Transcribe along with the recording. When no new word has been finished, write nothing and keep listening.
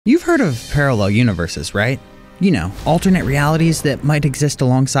You've heard of parallel universes, right? You know, alternate realities that might exist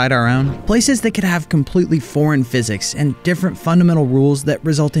alongside our own. Places that could have completely foreign physics and different fundamental rules that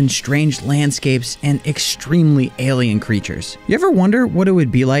result in strange landscapes and extremely alien creatures. You ever wonder what it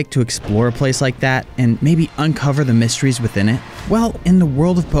would be like to explore a place like that and maybe uncover the mysteries within it? Well, in the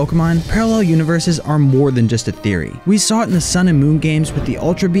world of Pokemon, parallel universes are more than just a theory. We saw it in the Sun and Moon games with the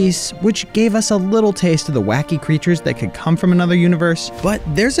Ultra Beasts, which gave us a little taste of the wacky creatures that could come from another universe. But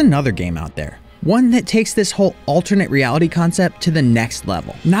there's another game out there. One that takes this whole alternate reality concept to the next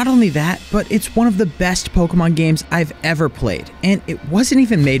level. Not only that, but it's one of the best Pokemon games I've ever played, and it wasn't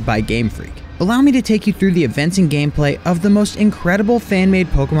even made by Game Freak. Allow me to take you through the events and gameplay of the most incredible fan-made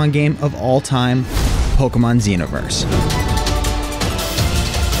Pokemon game of all time, Pokemon Xenoverse.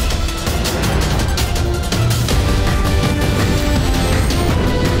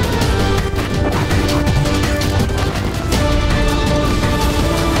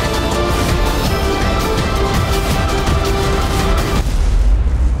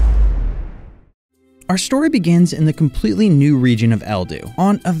 Our story begins in the completely new region of Eldiw,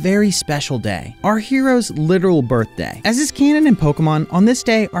 on a very special day, our hero's literal birthday. As is canon in Pokemon, on this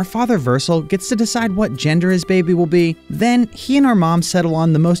day, our father Versal gets to decide what gender his baby will be. Then, he and our mom settle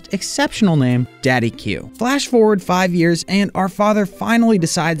on the most exceptional name, Daddy Q. Flash forward 5 years, and our father finally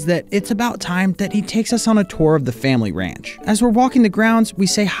decides that it's about time that he takes us on a tour of the family ranch. As we're walking the grounds, we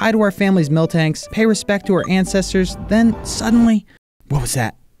say hi to our family's Miltanks, pay respect to our ancestors, then suddenly, what was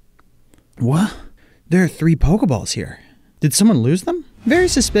that? What? There are 3 Pokeballs here. Did someone lose them? Very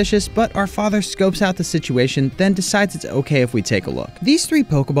suspicious, but our father scopes out the situation, then decides it's okay if we take a look. These 3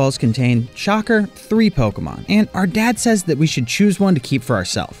 Pokeballs contain, shocker, 3 Pokemon, and our dad says that we should choose one to keep for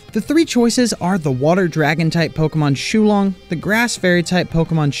ourselves. The 3 choices are the Water Dragon type Pokemon Shulong, the Grass Fairy type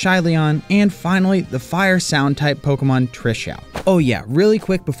Pokemon Shyleon, and finally, the Fire Sound type Pokemon Trishou. Oh yeah, really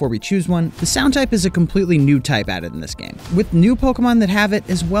quick before we choose one, the Sound type is a completely new type added in this game, with new Pokemon that have it,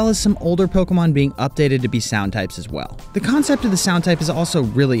 as well as some older Pokemon being updated to be Sound types as well. The concept of the Sound type is also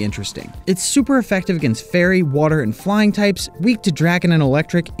really interesting. It's super effective against Fairy, Water, and Flying types, weak to Dragon and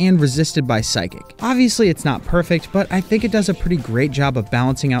Electric, and resisted by Psychic. Obviously it's not perfect, but I think it does a pretty great job of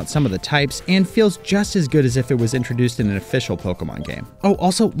balancing out some of the types, and feels just as good as if it was introduced in an official Pokemon game. Oh,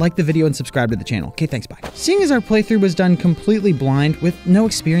 also, like the video and subscribe to the channel. Okay, thanks, bye. Seeing as our playthrough was done completely blind, with no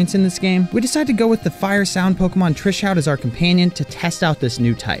experience in this game, we decided to go with the Fire Sound Pokemon Trishou as our companion to test out this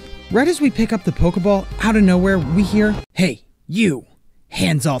new type. Right as we pick up the Pokeball, out of nowhere, we hear, "Hey, you!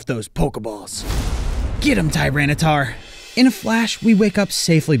 Hands off those Pokeballs! Get 'em, Tyranitar!" In a flash, we wake up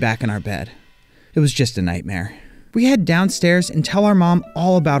safely back in our bed. It was just a nightmare. We head downstairs and tell our mom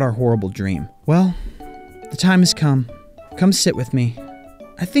all about our horrible dream. Well, the time has come. Come sit with me.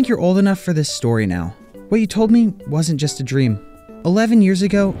 I think you're old enough for this story now. What you told me wasn't just a dream. 11 years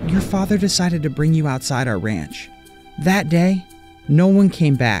ago, your father decided to bring you outside our ranch. That day, no one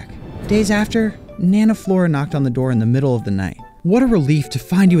came back. Days after, Nana Flora knocked on the door in the middle of the night. What a relief to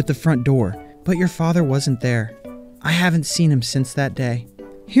find you at the front door, but your father wasn't there. I haven't seen him since that day.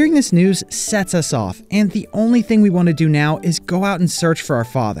 Hearing this news sets us off, and the only thing we want to do now is go out and search for our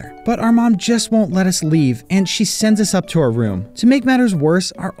father. But our mom just won't let us leave, and she sends us up to our room. To make matters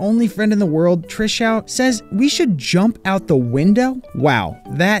worse, our only friend in the world, Trishou, says we should jump out the window? Wow,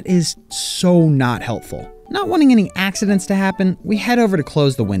 that is so not helpful. Not wanting any accidents to happen, we head over to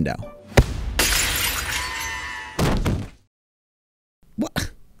close the window.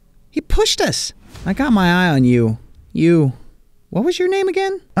 What? He pushed us. I got my eye on you. What was your name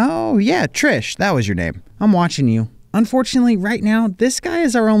again? Oh yeah, Trish, that was your name. I'm watching you. Unfortunately, right now, this guy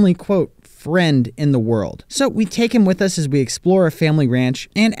is our only, quote, friend in the world. So we take him with us as we explore a family ranch,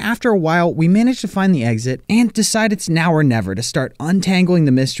 and after a while, we manage to find the exit and decide it's now or never to start untangling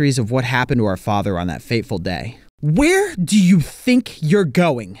the mysteries of what happened to our father on that fateful day. Where do you think you're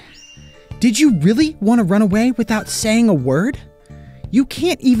going? Did you really want to run away without saying a word? You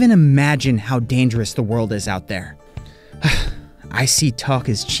can't even imagine how dangerous the world is out there. I see talk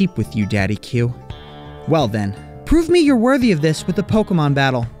is cheap with you, Daddy Q. Well then, prove me you're worthy of this with the Pokemon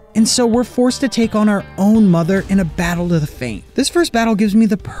battle. And so we're forced to take on our own mother in a battle to the faint. This first battle gives me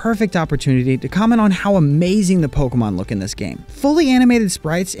the perfect opportunity to comment on how amazing the Pokemon look in this game. Fully animated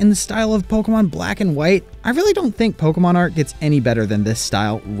sprites in the style of Pokemon Black and White. I really don't think Pokemon art gets any better than this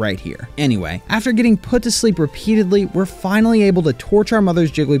style right here. Anyway, after getting put to sleep repeatedly, we're finally able to torch our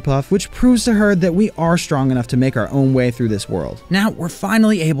mother's Jigglypuff, which proves to her that we are strong enough to make our own way through this world. Now, we're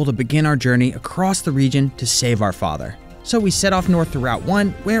finally able to begin our journey across the region to save our father. So we set off north to Route 1,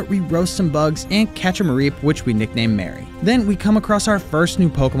 where we roast some bugs and catch a Mareep, which we nickname Mary. Then we come across our first new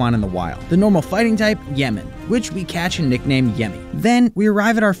Pokemon in the wild, the normal fighting type, Yemen, which we catch and nickname Yemi. Then we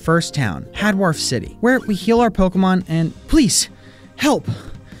arrive at our first town, Hadwarf City, where we heal our Pokemon and, please, help!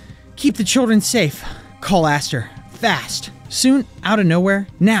 Keep the children safe. Call Aster, fast. Soon, out of nowhere,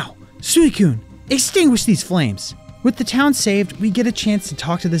 now, Suicune, extinguish these flames. With the town saved, we get a chance to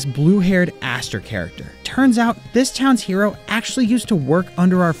talk to this blue-haired Aster character. Turns out, this town's hero actually used to work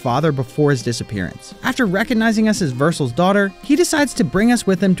under our father before his disappearance. After recognizing us as Versal's daughter, he decides to bring us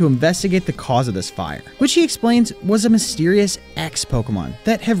with him to investigate the cause of this fire, which he explains was a mysterious X-Pokemon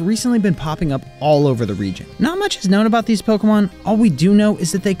that have recently been popping up all over the region. Not much is known about these Pokemon, all we do know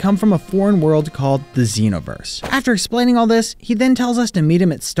is that they come from a foreign world called the Xenoverse. After explaining all this, he then tells us to meet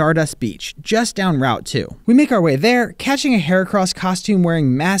him at Stardust Beach, just down Route 2. We make our way there, catching a Heracross costume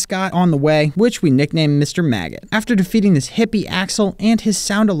wearing mascot on the way, which we nickname Mr. Maggot. After defeating this hippie Axel and his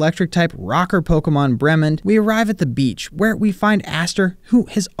sound electric type rocker Pokemon Bremond, we arrive at the beach where we find Aster, who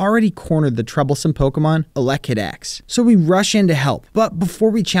has already cornered the troublesome Pokemon Elekid X. So we rush in to help, but before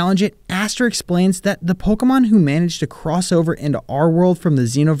we challenge it, Aster explains that the Pokemon who managed to cross over into our world from the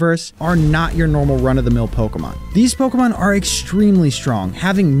Xenoverse are not your normal run-of-the-mill Pokemon. These Pokemon are extremely strong,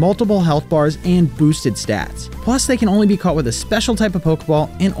 having multiple health bars and boosted stats. Plus, they can only be caught with a special type of Pokeball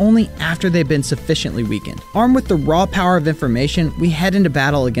and only after they've been sufficiently weakened. Armed with the raw power of information, we head into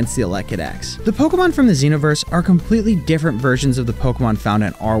battle against the Elekid X. The Pokemon from the Xenoverse are completely different versions of the Pokemon found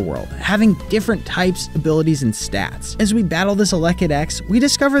in our world, having different types, abilities, and stats. As we battle this Elekid X, we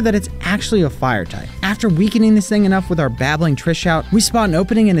discover that it's actually a fire type. After weakening this thing enough with our babbling Trish out, we spot an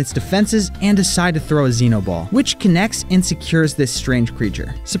opening in its defenses and decide to throw a Xenoball, which connects and secures this strange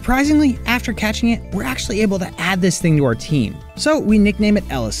creature. Surprisingly, after catching it, we're actually able to add this thing to our team. So we nickname it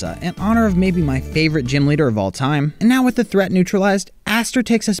Elisa, in honor of maybe my favorite gym leader of all time. And now with the threat neutralized, Aster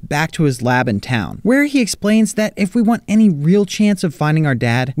takes us back to his lab in town, where he explains that if we want any real chance of finding our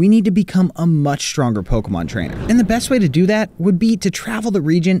dad, we need to become a much stronger Pokemon trainer. And the best way to do that would be to travel the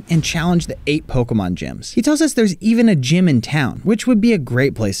region and challenge the 8 Pokemon gyms. He tells us there's even a gym in town, which would be a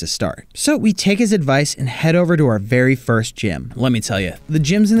great place to start. So we take his advice and head over to our very first gym. Let me tell you, the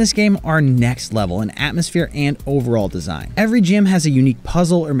gyms in this game are next level in atmosphere and overall design. Every gym has a unique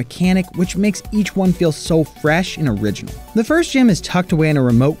puzzle or mechanic, which makes each one feel so fresh and original. The first gym is tucked away in a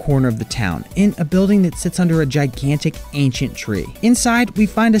remote corner of the town, in a building that sits under a gigantic ancient tree. Inside, we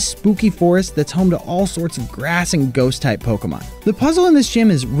find a spooky forest that's home to all sorts of grass and ghost-type Pokemon. The puzzle in this gym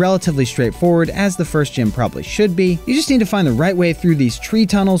is relatively straightforward, as the first gym probably should be. You just need to find the right way through these tree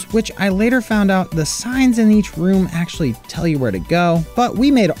tunnels, which I later found out the signs in each room actually tell you where to go, but we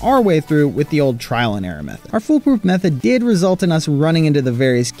made our way through with the old trial and error method. Our foolproof method did result in us running into the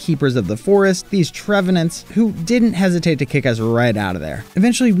various keepers of the forest, these Trevenants, who didn't hesitate to kick us right out of there.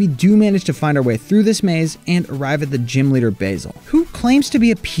 Eventually, we do manage to find our way through this maze and arrive at the gym leader Basil, who claims to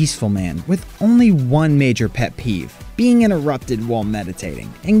be a peaceful man with only one major pet peeve: being interrupted while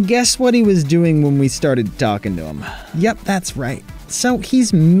meditating. And guess what he was doing when we started talking to him? Yep, that's right. So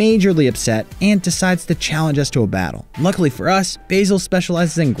he's majorly upset and decides to challenge us to a battle. Luckily for us, Basil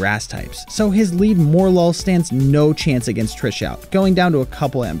specializes in grass types, so his lead Morlul stands no chance against Trishout, going down to a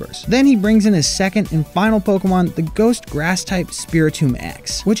couple embers. Then he brings in his second and final Pokemon, the ghost grass type Spiritomb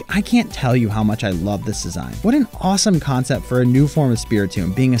X, which I can't tell you how much I love this design. What an awesome concept for a new form of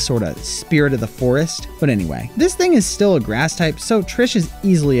Spiritomb, being a sort of spirit of the forest. But anyway, this thing is still a grass type, so Trish is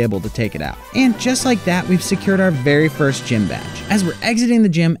easily able to take it out. And just like that, we've secured our very first gym badge. As we're exiting the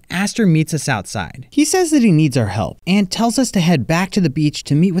gym, Aster meets us outside. He says that he needs our help and tells us to head back to the beach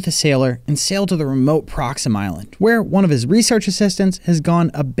to meet with a sailor and sail to the remote Proxim Island, where one of his research assistants has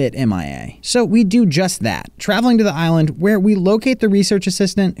gone a bit MIA. So we do just that, traveling to the island where we locate the research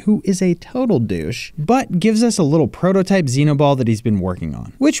assistant, who is a total douche, but gives us a little prototype Xenoball that he's been working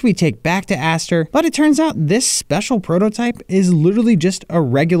on, which we take back to Aster. But it turns out this special prototype is literally just a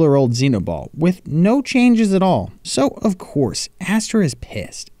regular old Xenoball with no changes at all. So of course, Aster is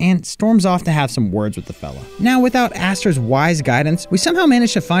pissed and storms off to have some words with the fella. Now, without Aster's wise guidance, we somehow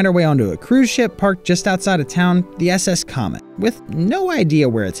managed to find our way onto a cruise ship parked just outside of town, the SS Comet, with no idea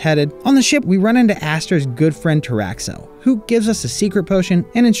where it's headed. On the ship, we run into Aster's good friend Taraxo, who gives us a secret potion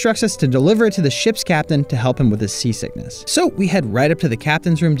and instructs us to deliver it to the ship's captain to help him with his seasickness. So we head right up to the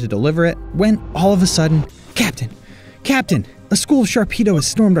captain's room to deliver it, when all of a sudden, Captain, a school of Sharpedo has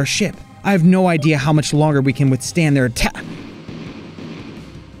stormed our ship. I have no idea how much longer we can withstand their attack.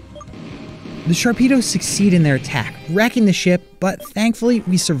 The Sharpedos succeed in their attack, wrecking the ship, but thankfully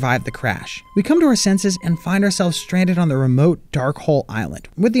we survive the crash. We come to our senses and find ourselves stranded on the remote Dark Hole Island,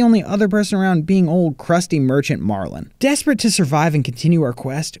 with the only other person around being old crusty merchant Marlin. Desperate to survive and continue our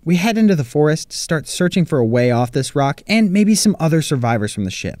quest, we head into the forest, start searching for a way off this rock, and maybe some other survivors from the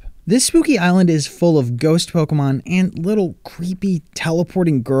ship. This spooky island is full of ghost Pokemon and little creepy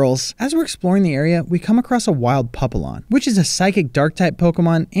teleporting girls. As we're exploring the area, we come across a wild Pupilon, which is a psychic dark type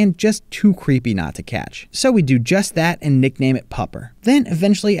Pokemon and just too creepy not to catch. So we do just that and nickname it Pupper. Then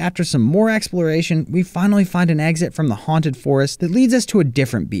eventually, after some more exploration, we finally find an exit from the haunted forest that leads us to a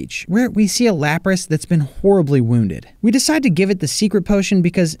different beach, where we see a Lapras that's been horribly wounded. We decide to give it the secret potion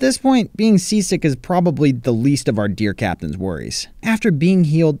because at this point, being seasick is probably the least of our dear captain's worries. After being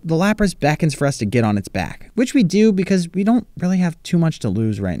healed, the Lapras beckons for us to get on its back, which we do because we don't really have too much to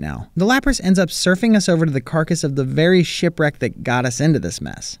lose right now. The Lapras ends up surfing us over to the carcass of the very shipwreck that got us into this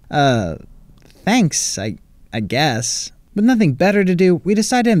mess. Thanks, I guess. With nothing better to do, we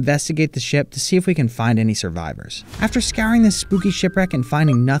decide to investigate the ship to see if we can find any survivors. After scouring this spooky shipwreck and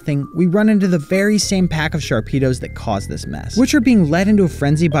finding nothing, we run into the very same pack of Sharpedos that caused this mess, which are being led into a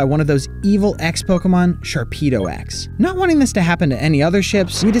frenzy by one of those evil X-Pokemon, Sharpedo X. Not wanting this to happen to any other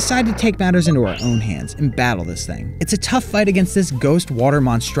ships, we decide to take matters into our own hands and battle this thing. It's a tough fight against this ghost water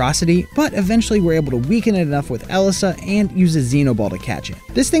monstrosity, but eventually we're able to weaken it enough with Elisa and use a Xenoball to catch it.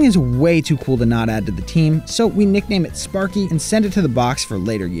 This thing is way too cool to not add to the team, so we nickname it Sparky and send it to the box for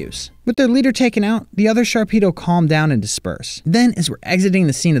later use. With their leader taken out, the other Sharpedo calm down and disperse. Then, as we're exiting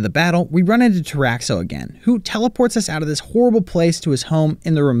the scene of the battle, we run into Taraxo again, who teleports us out of this horrible place to his home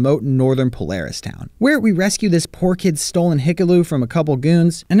in the remote northern Polaris town, where we rescue this poor kid's stolen Hikalu from a couple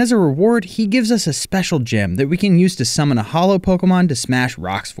goons, and as a reward, he gives us a special gem that we can use to summon a hollow Pokemon to smash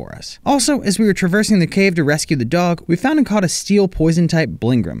rocks for us. Also, as we were traversing the cave to rescue the dog, we found and caught a steel poison type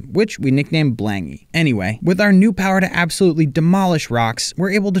Blingram, which we nicknamed Blangy. Anyway, with our new power to absolutely demolish rocks, we're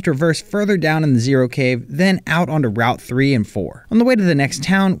able to traverse further down in the Zero Cave, then out onto Route 3 and 4. On the way to the next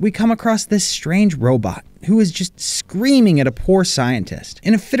town, we come across this strange robot who is just screaming at a poor scientist.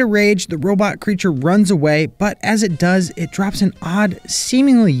 In a fit of rage, the robot creature runs away, but as it does, it drops an odd,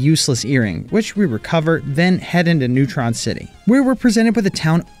 seemingly useless earring, which we recover, then head into Neutron City, where we're presented with a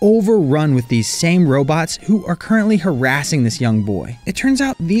town overrun with these same robots who are currently harassing this young boy. It turns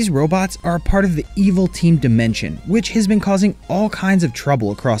out these robots are a part of the evil Team Dimension, which has been causing all kinds of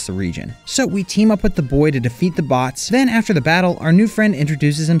trouble across the region. So we team up with the boy to defeat the bots. Then after the battle, our new friend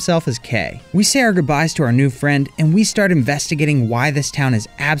introduces himself as Kay. We say our goodbyes to our new friend, and we start investigating why this town is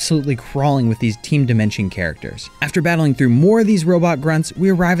absolutely crawling with these Team Dimension characters. After battling through more of these robot grunts, we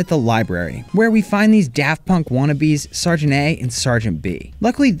arrive at the library, where we find these Daft Punk wannabes, Sergeant A and Sergeant B.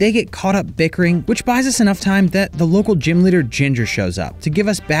 Luckily, they get caught up bickering, which buys us enough time that the local gym leader Ginger shows up to give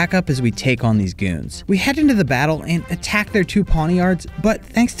us backup as we take on these goons. We head into the battle and attack their two Pawniards, but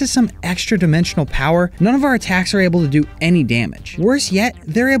thanks to some extra dimensional power, none of our attacks are able to do any damage. Worse yet,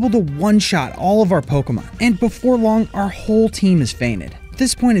 they're able to one-shot all of our Pokemon, and before long, our whole team is fainted. At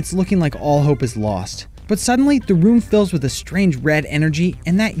this point, it's looking like all hope is lost. But suddenly, the room fills with a strange red energy,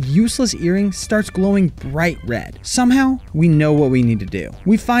 and that useless earring starts glowing bright red. Somehow, we know what we need to do.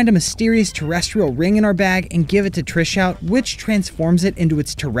 We find a mysterious terrestrial ring in our bag and give it to Trishout, which transforms it into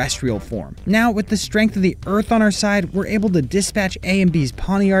its terrestrial form. Now, with the strength of the Earth on our side, we're able to dispatch A and B's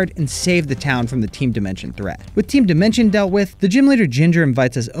Pawniard and save the town from the Team Dimension threat. With Team Dimension dealt with, the gym leader Ginger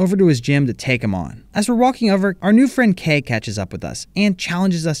invites us over to his gym to take him on. As we're walking over, our new friend Kay catches up with us and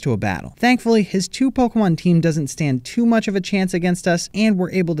challenges us to a battle. Thankfully, his two Pokemon team doesn't stand too much of a chance against us, and we're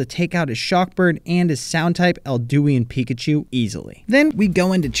able to take out his Shockbird and his Sound-type Eldiw and Pikachu easily. Then we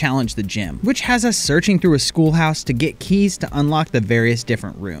go in to challenge the gym, which has us searching through a schoolhouse to get keys to unlock the various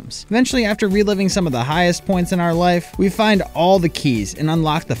different rooms. Eventually, after reliving some of the highest points in our life, we find all the keys and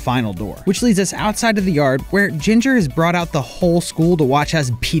unlock the final door, which leads us outside of the yard where Ginger has brought out the whole school to watch us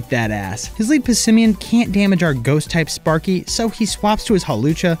beat that ass. His lead Passimian can't damage our Ghost-type Sparky, so he swaps to his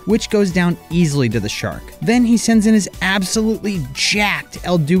Hawlucha, which goes down easily to the Shark. Then he sends in his absolutely jacked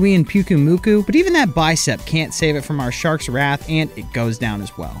Eldiw and Pukumuku, but even that bicep can't save it from our Shark's wrath, and it goes down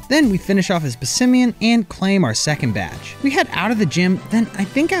as well. Then we finish off his Passimian and claim our second badge. We head out of the gym, then I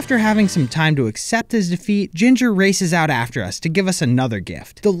think after having some time to accept his defeat, Ginger races out after us to give us another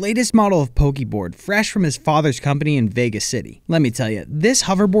gift. The latest model of Pokeboard, fresh from his father's company in Vegas City. Let me tell you, this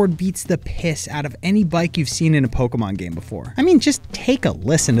hoverboard beats the piss out of any bike you've seen in a Pokemon game before. I mean, just take a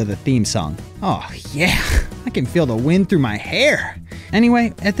listen to the theme song. Oh yeah, I can feel the wind through my hair.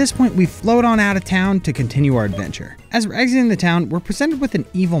 Anyway, at this point we float on out of town to continue our adventure. As we're exiting the town, we're presented with an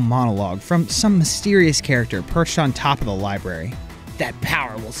evil monologue from some mysterious character perched on top of the library. that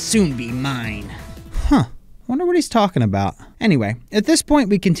power will soon be mine. Huh. Wonder what he's talking about. Anyway, at this point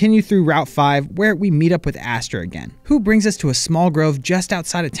we continue through Route 5 where we meet up with Astra again, who brings us to a small grove just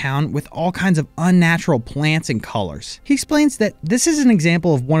outside of town with all kinds of unnatural plants and colors. He explains that this is an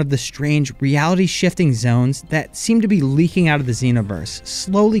example of one of the strange reality-shifting zones that seem to be leaking out of the Xenoverse,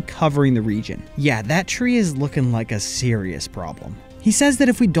 slowly covering the region. Yeah, that tree is looking like a serious problem. He says that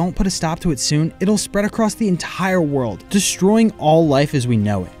if we don't put a stop to it soon, it'll spread across the entire world, destroying all life as we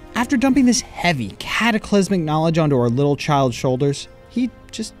know it. After dumping this heavy, cataclysmic knowledge onto our little child's shoulders, he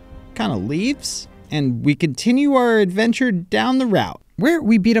just kind of leaves, and we continue our adventure down the route, where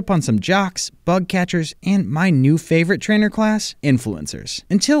we beat up on some jocks, bug catchers, and my new favorite trainer class, influencers,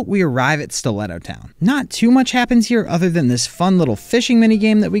 until we arrive at Stiletto Town. Not too much happens here other than this fun little fishing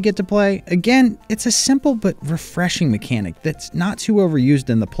minigame that we get to play. Again, it's a simple but refreshing mechanic that's not too overused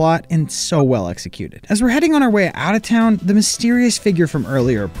in the plot and so well executed. As we're heading on our way out of town, the mysterious figure from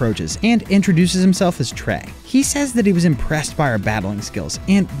earlier approaches and introduces himself as Trey. He says that he was impressed by our battling skills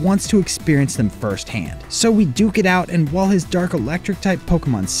and wants to experience them firsthand. So we duke it out, and while his dark electric type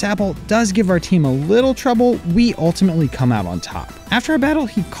Pokemon Sapple does give our team a little trouble, we ultimately come out on top. After our battle,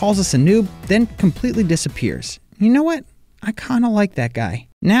 he calls us a noob, then completely disappears. You know what? I kinda like that guy.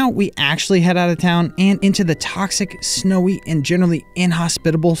 Now we actually head out of town and into the toxic, snowy, and generally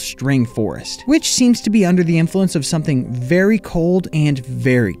inhospitable String Forest, which seems to be under the influence of something very cold and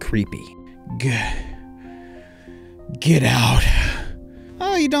very creepy. Get out.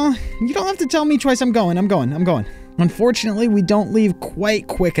 Oh, you don't have to tell me twice. I'm going. Unfortunately, we don't leave quite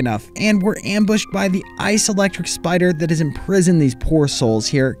quick enough, and we're ambushed by the ice electric spider that has imprisoned these poor souls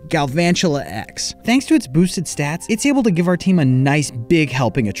here, Galvantula X. Thanks to its boosted stats, it's able to give our team a nice big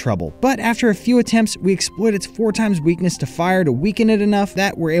helping of trouble, but after a few attempts, we exploit its 4x weakness to fire to weaken it enough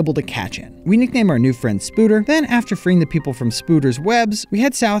that we're able to catch it. We nickname our new friend Spooter, then after freeing the people from Spooter's webs, we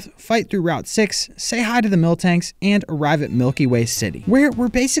head south, fight through Route 6, say hi to the Miltanks, and arrive at Milky Way City, where we're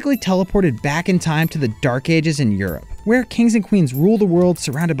basically teleported back in time to the Dark Ages in Europe, where kings and queens rule the world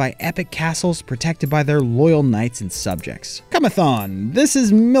surrounded by epic castles protected by their loyal knights and subjects. Cometh-on, this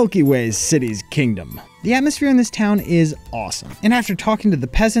is Milky Way City's kingdom. The atmosphere in this town is awesome, and after talking to the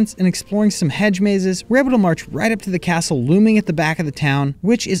peasants and exploring some hedge mazes, we're able to march right up to the castle looming at the back of the town,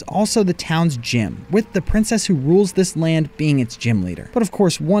 which is also the town's gym, with the princess who rules this land being its gym leader. But of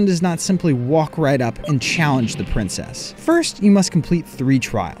course, one does not simply walk right up and challenge the princess. First, you must complete 3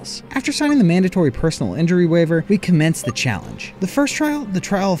 trials. After signing the mandatory personal injury waiver, we commence the challenge. The first trial, the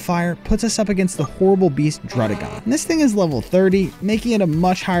Trial of Fire, puts us up against the horrible beast Drudagon. And this thing is level 30, making it a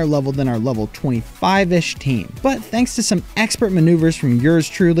much higher level than our level 25 team. But thanks to some expert maneuvers from yours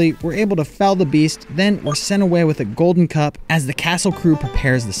truly, we're able to fell the beast, then we're sent away with a golden cup as the castle crew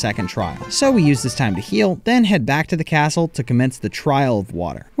prepares the second trial. So we use this time to heal, then head back to the castle to commence the Trial of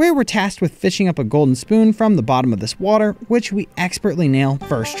Water, where we're tasked with fishing up a golden spoon from the bottom of this water, which we expertly nail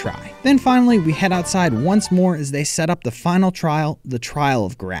first try. Then finally, we head outside once more as they set up the final trial, the Trial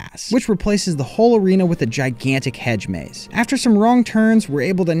of Grass, which replaces the whole arena with a gigantic hedge maze. After some wrong turns, we're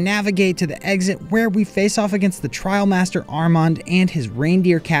able to navigate to the exit where we face off against the Trial Master Armand and his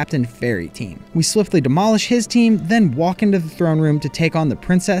reindeer captain Fairy team. We swiftly demolish his team, then walk into the throne room to take on the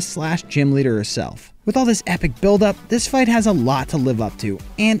princess / gym leader herself. With all this epic buildup, this fight has a lot to live up to,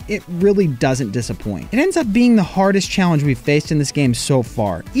 and it really doesn't disappoint. It ends up being the hardest challenge we've faced in this game so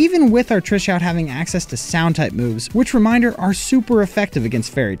far, even with our Trish out having access to sound type moves, which reminder are super effective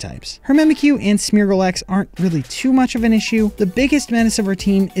against fairy types. Her Mimikyu and Smeargle X aren't really too much of an issue. The biggest menace of our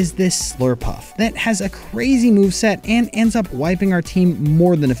team is this Slurpuff that has a crazy moveset and ends up wiping our team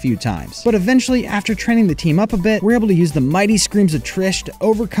more than a few times. But eventually, after training the team up a bit, we're able to use the mighty screams of Trish to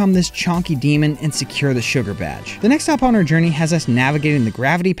overcome this chonky demon and secure the sugar badge. The next stop on our journey has us navigating the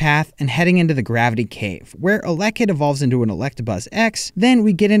gravity path and heading into the gravity cave, where Elekid evolves into an Electabuzz X. Then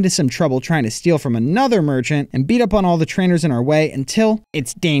we get into some trouble trying to steal from another merchant and beat up on all the trainers in our way until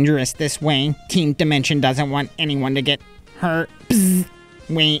it's dangerous this way. Team Dimension doesn't want anyone to get hurt. Bzz.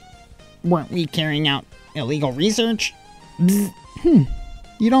 Wait, weren't we carrying out illegal research? Bzz.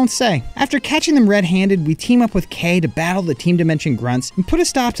 You don't say. After catching them red-handed, we team up with Kay to battle the Team Dimension grunts and put a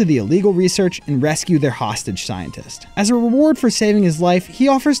stop to the illegal research and rescue their hostage scientist. As a reward for saving his life, he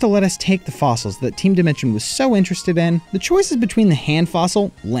offers to let us take the fossils that Team Dimension was so interested in. The choice is between the hand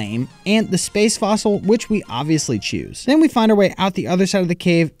fossil, lame, and the space fossil, which we obviously choose. Then we find our way out the other side of the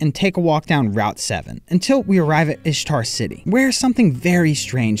cave and take a walk down Route 7 until we arrive at Ishtar City, where something very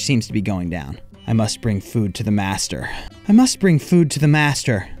strange seems to be going down. I must bring food to the master. I must bring food to the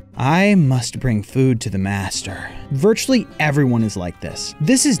master. I must bring food to the master. Virtually everyone is like this.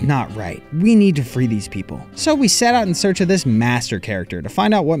 This is not right. We need to free these people. So we set out in search of this master character to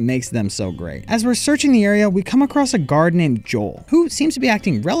find out what makes them so great. As we're searching the area, we come across a guard named Joel, who seems to be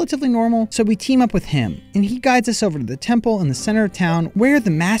acting relatively normal, so we team up with him, and he guides us over to the temple in the center of town where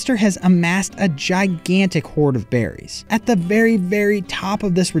the master has amassed a gigantic hoard of berries. At the very top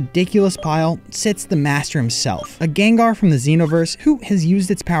of this ridiculous pile sits the master himself, a Gengar from the Xenoverse who has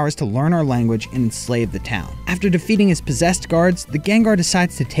used its powers to learn our language and enslave the town. After defeating his possessed guards, the Gengar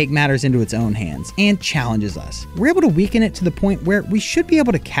decides to take matters into its own hands and challenges us. We're able to weaken it to the point where we should be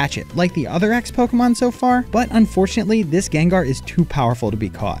able to catch it like the other X Pokemon so far, but unfortunately this Gengar is too powerful to be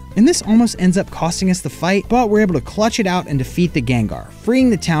caught. And this almost ends up costing us the fight, but we're able to clutch it out and defeat the Gengar, freeing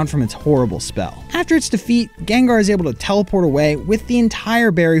the town from its horrible spell. After its defeat, Gengar is able to teleport away with the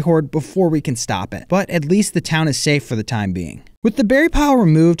entire berry horde before we can stop it, but at least the town is safe for the time being. With the berry pile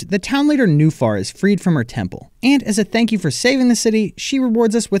removed, the town leader Nufar is freed from her temple. And as a thank you for saving the city, she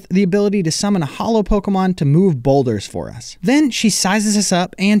rewards us with the ability to summon a hollow Pokemon to move boulders for us. Then she sizes us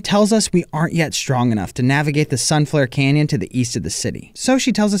up and tells us we aren't yet strong enough to navigate the Sunflare Canyon to the east of the city. So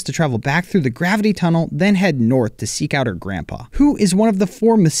she tells us to travel back through the gravity tunnel, then head north to seek out her grandpa, who is one of the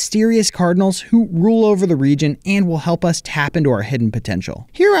 4 mysterious cardinals who rule over the region and will help us tap into our hidden potential.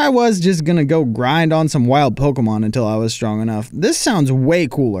 Here I was just gonna go grind on some wild Pokemon until I was strong enough. This sounds way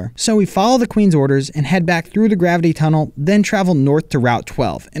cooler. So we follow the Queen's orders and head back through the gravity tunnel, then travel north to Route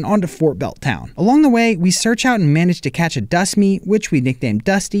 12 and onto Fort Belt Town. Along the way, we search out and manage to catch a Dusmy, which we nicknamed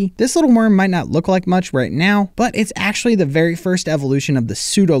Dusty. This little worm might not look like much right now, but it's actually the very first evolution of the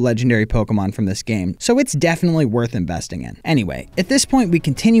pseudo-legendary Pokemon from this game, so it's definitely worth investing in. Anyway, at this point we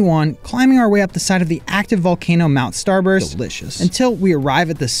continue on, climbing our way up the side of the active volcano Mount Starburst, delicious, until we arrive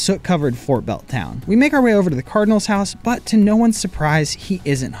at the soot-covered Fort Belt Town. We make our way over to the Cardinal's house, but to no one's surprise, he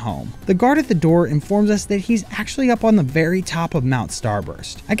isn't home. The guard at the door informs us that he's actually up on the very top of Mount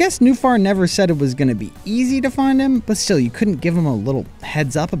Starburst. I guess Nufar never said it was going to be easy to find him, but still, you couldn't give him a little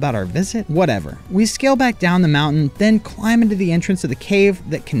heads up about our visit? Whatever. We scale back down the mountain, then climb into the entrance of the cave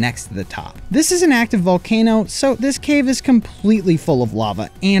that connects to the top. This is an active volcano, so this cave is completely full of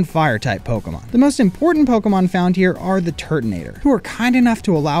lava and fire-type Pokemon. The most important Pokemon found here are the Turtonator, who are kind enough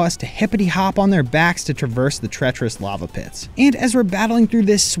to allow us to hippity-hop on their backs to traverse the treacherous lava pits. And as we're battling through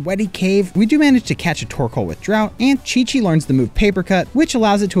this sweaty cave, we do manage to catch a Torkoal with Drought, and Chi-Chi learns the move Paper Cut, which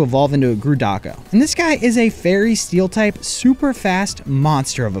allows it to evolve into a Grudako. And this guy is a fairy steel type, super fast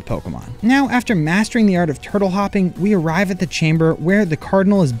monster of a Pokemon. Now, after mastering the art of turtle hopping, we arrive at the chamber where the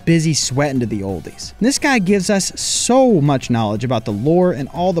Cardinal is busy sweating to the oldies. This guy gives us so much knowledge about the lore and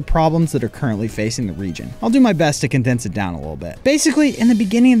all the problems that are currently facing the region. I'll do my best to condense it down a little bit. Basically, in the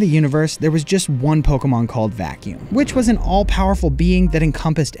beginning of the universe, there was just one Pokemon called Vacuum, which was an all-powerful being that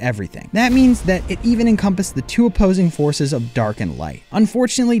encompassed everything. That means that it even encompassed the 2 opposing forces of dark and light.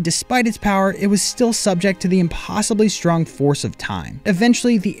 Unfortunately, despite its power, it was still subject to the impossibly strong force of time.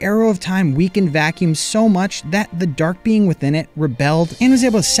 Eventually, the arrow of time weakened Vacuum so much that the dark being within it rebelled and was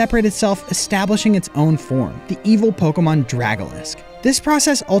able to separate itself, establishing its own form, the evil Pokemon Dragolisk. This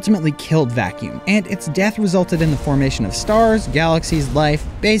process ultimately killed Vacuum, and its death resulted in the formation of stars, galaxies, life,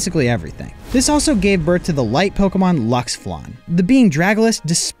 basically everything. This also gave birth to the light Pokemon Luxflon. The being Dragolisk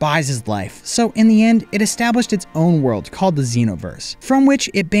despises life, so in the end, it established its own world called the Xenoverse, from which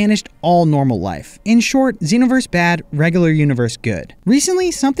it banished all normal life. In short, Xenoverse bad, regular universe good. Recently,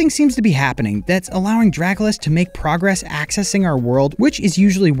 something seems to be happening that's allowing Dragolisk to make progress accessing our world, which is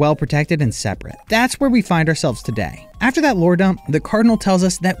usually well protected and separate. That's where we find ourselves today. After that lore dump, the Cardinal tells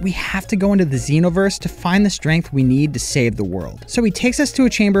us that we have to go into the Xenoverse to find the strength we need to save the world. So he takes us to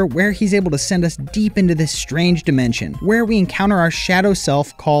a chamber where he's able to send us deep into this strange dimension, where we encounter our shadow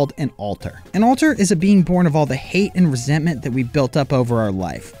self called an altar. An altar is a being born of all the hate and resentment that we built up over our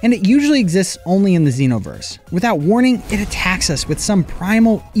life, and it usually exists only in the Xenoverse. Without warning, it attacks us with some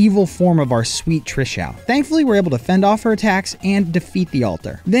primal, evil form of our sweet Trishao. Thankfully, we're able to fend off her attacks and defeat the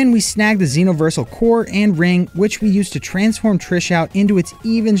altar. Then we snag the Xenoversal core and ring, which we use to transform Trishao into its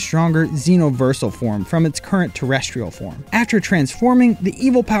even stronger Xenoversal form from its current terrestrial form. After transforming, the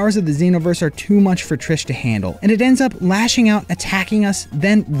evil powers of the Xenoverse are too much for Trish to handle, and it ends up lashing out, attacking us,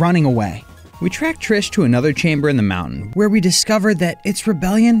 then running away. We track Trish to another chamber in the mountain, where we discover that its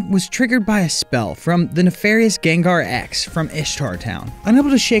rebellion was triggered by a spell from the nefarious Gengar X from Ishtar Town.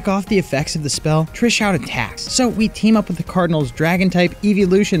 Unable to shake off the effects of the spell, Trish out attacks, so we team up with the Cardinal's Dragon-type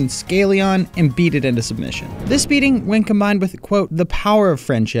Evolution Scaleon and beat it into submission. This beating, when combined with, quote, the power of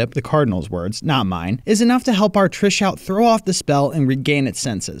friendship, the Cardinal's words, not mine, is enough to help our Trish out throw off the spell and regain its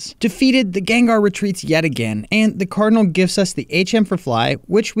senses. Defeated, the Gengar retreats yet again, and the Cardinal gives us the HM for Fly,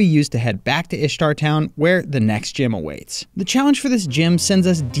 which we use to head back to Ishtar Town, where the next gym awaits. The challenge for this gym sends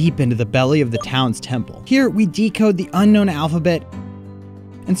us deep into the belly of the town's temple. Here, we decode the unknown alphabet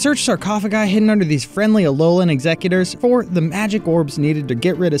and search sarcophagi hidden under these friendly Alolan executors for the magic orbs needed to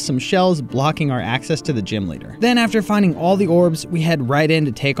get rid of some shells blocking our access to the gym leader. Then after finding all the orbs, we head right in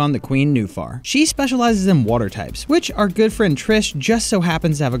to take on the Queen Nufar. She specializes in water types, which our good friend Trish just so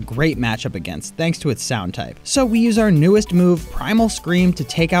happens to have a great matchup against thanks to its sound type. So we use our newest move, Primal Scream, to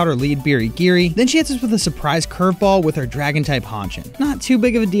take out her lead Birigiri. Then she hits us with a surprise curveball with her Dragon type Hanshin. Not too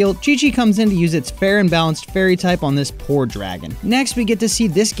big of a deal, Chi-Chi comes in to use its fair and balanced fairy type on this poor dragon. Next we get to see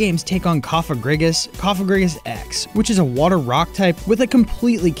this game's take on Kofagrigus X, which is a water rock type with a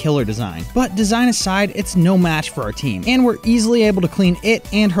completely killer design. But design aside, it's no match for our team, and we're easily able to clean it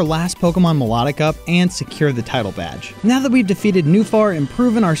and her last Pokemon Melodic up and secure the title badge. Now that we've defeated Nufar and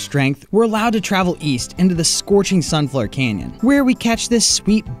proven our strength, we're allowed to travel east into the scorching Sunflower Canyon, where we catch this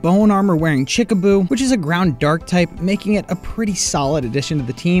sweet bone armor wearing Chickaboo, which is a ground dark type, making it a pretty solid addition to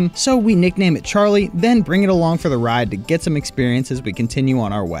the team, so we nickname it Charlie, then bring it along for the ride to get some experience as we continue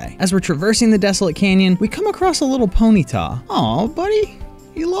on our way. As we're traversing the desolate canyon, we come across a little Ponyta. Aw, buddy,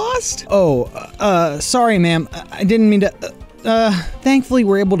 you lost? Oh, sorry ma'am, I didn't mean to... Thankfully,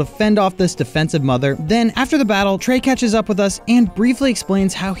 we're able to fend off this defensive mother. Then, after the battle, Trey catches up with us and briefly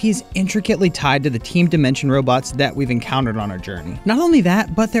explains how he's intricately tied to the Team Dimension robots that we've encountered on our journey. Not only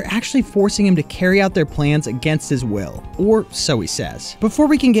that, but they're actually forcing him to carry out their plans against his will, or so he says. Before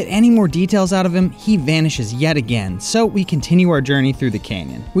we can get any more details out of him, he vanishes yet again, so we continue our journey through the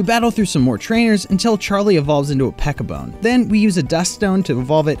canyon. We battle through some more trainers until Charlie evolves into a Pekabone. Then, we use a Dust Stone to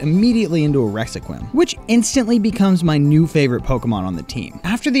evolve it immediately into a Rexiquim, which instantly becomes my new favorite Pokemon on the team.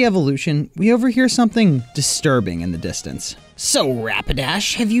 After the evolution, we overhear something disturbing in the distance. So,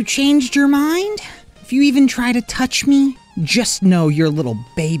 Rapidash, have you changed your mind? If you even try to touch me, just know your little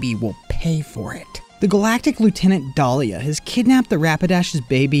baby will pay for it. The Galactic Lieutenant Dahlia has kidnapped the Rapidash's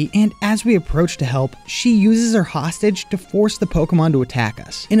baby, and as we approach to help, she uses her hostage to force the Pokemon to attack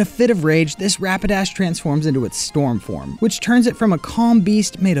us. In a fit of rage, this Rapidash transforms into its storm form, which turns it from a calm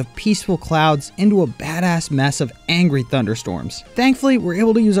beast made of peaceful clouds into a badass mess of angry thunderstorms. Thankfully, we're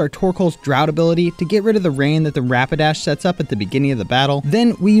able to use our Torkoal's Drought ability to get rid of the rain that the Rapidash sets up at the beginning of the battle.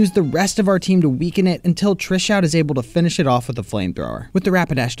 Then we use the rest of our team to weaken it until Trishout is able to finish it off with a flamethrower. With the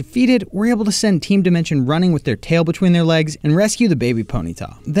Rapidash defeated, we're able to send Team Dimension running with their tail between their legs and rescue the baby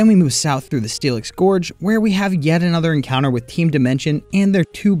Ponyta. Then we move south through the Steelix Gorge, where we have yet another encounter with Team Dimension and their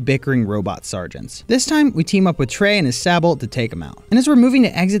two bickering robot sergeants. This time, we team up with Trey and his Sable to take them out. And as we're moving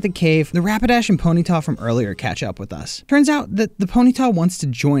to exit the cave, the Rapidash and Ponyta from earlier catch up with us. Turns out that the Ponyta wants to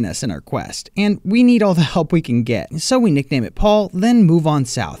join us in our quest, and we need all the help we can get. So we nickname it Paul, then move on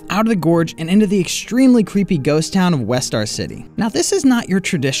south, out of the gorge and into the extremely creepy ghost town of Westar City. Now, this is not your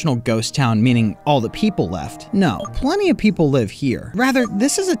traditional ghost town, meaning all the people left. No, plenty of people live here. Rather,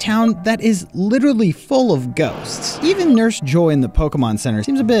 this is a town that is literally full of ghosts. Even Nurse Joy in the Pokemon Center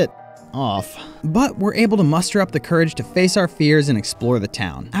seems a bit off. But we're able to muster up the courage to face our fears and explore the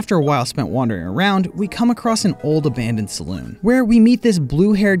town. After a while spent wandering around, we come across an old abandoned saloon, where we meet this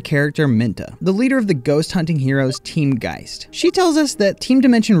blue-haired character Minta, the leader of the ghost hunting heroes Team Geist. She tells us that Team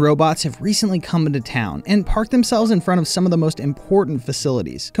Dimension robots have recently come into town and parked themselves in front of some of the most important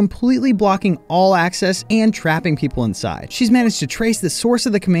facilities, completely blocking all access and trapping people inside. She's managed to trace the source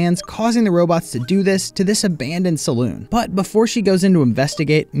of the commands causing the robots to do this to this abandoned saloon. But before she goes in to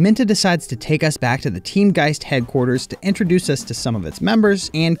investigate, Minta decides to take us back to the Team Geist headquarters to introduce us to some of its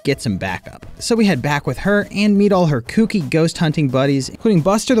members and get some backup. So we head back with her and meet all her kooky ghost hunting buddies, including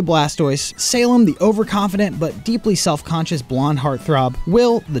Buster the Blastoise, Salem the overconfident but deeply self-conscious blonde heartthrob,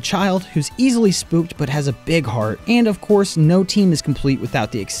 Will the child who's easily spooked but has a big heart, and of course no team is complete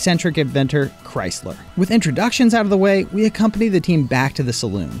without the eccentric inventor Chrysler. With introductions out of the way, we accompany the team back to the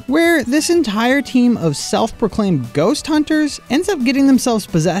saloon, where this entire team of self-proclaimed ghost hunters ends up getting themselves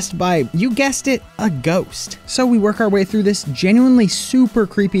possessed by, you guessed it, a ghost. So we work our way through this genuinely super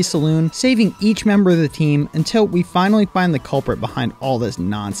creepy saloon, saving each member of the team until we finally find the culprit behind all this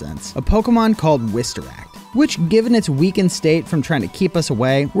nonsense, a Pokemon called Wisteract. which, given its weakened state from trying to keep us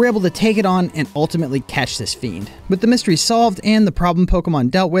away, we're able to take it on and ultimately catch this fiend. With the mystery solved and the problem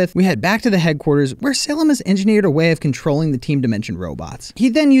Pokemon dealt with, we head back to the headquarters where Salem has engineered a way of controlling the Team Dimension robots. He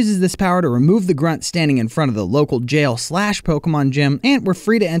then uses this power to remove the grunt standing in front of the local jail/Pokemon gym, and we're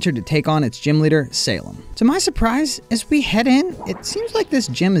free to enter to take on its gym leader, Salem. To my surprise, as we head in, it seems like this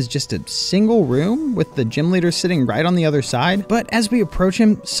gym is just a single room with the gym leader sitting right on the other side, but as we approach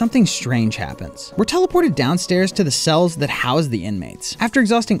him, something strange happens. We're teleported downstairs to the cells that house the inmates. After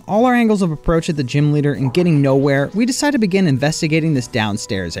exhausting all our angles of approach at the gym leader and getting nowhere, we decide to begin investigating this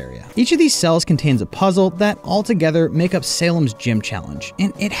downstairs area. Each of these cells contains a puzzle that altogether make up Salem's gym challenge,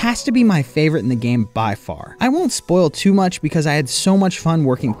 and it has to be my favorite in the game by far. I won't spoil too much because I had so much fun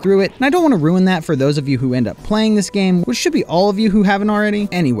working through it, and I don't want to ruin that for those of you who end up playing this game, which should be all of you who haven't already.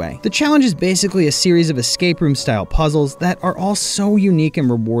 Anyway, the challenge is basically a series of escape room style puzzles that are all so unique and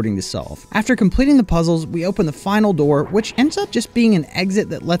rewarding to solve. After completing the puzzles, we open the final door, which ends up just being an exit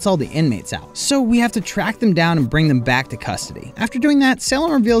that lets all the inmates out. So we have to track them down and bring them back to custody. After doing that,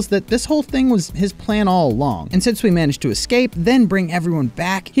 Salem reveals that this whole thing was his plan all along, and since we managed to escape, then bring everyone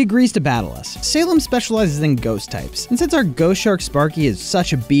back, he agrees to battle us. Salem specializes in ghost types, and since our ghost shark Sparky is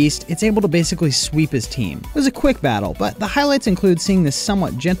such a beast, it's able to basically sweep his team. It was a quick battle, but the highlights include seeing this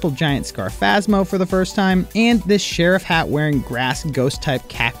somewhat gentle giant Scarphasmo for the first time, and this sheriff hat wearing grass ghost type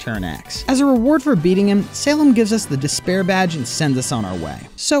Cacturn X. As a reward for beating him, Salem gives us the Despair Badge and sends us on our way.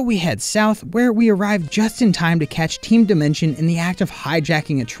 So we head south, where we arrive just in time to catch Team Dimension in the act of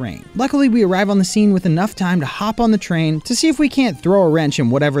hijacking a train. Luckily, we arrive on the scene with enough time to hop on the train to see if we can't throw a wrench in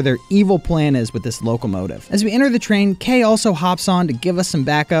whatever their evil plan is with this locomotive. As we enter the train, Kay also hops on to give us some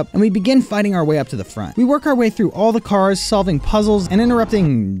backup, and we begin fighting our way up to the front. We work our way through all the cars, solving puzzles and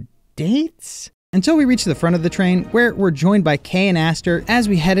interrupting dates? Until we reach the front of the train, where we're joined by Kay and Aster as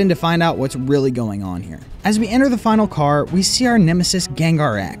we head in to find out what's really going on here. As we enter the final car, we see our nemesis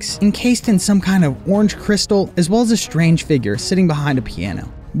Gengar X, encased in some kind of orange crystal, as well as a strange figure sitting behind a piano.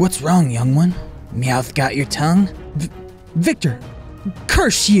 "What's wrong, young one? Meowth got your tongue?" Victor,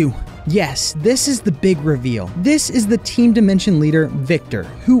 curse you! Yes, this is the big reveal. This is the Team Dimension leader, Victor,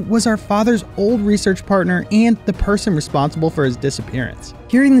 who was our father's old research partner and the person responsible for his disappearance.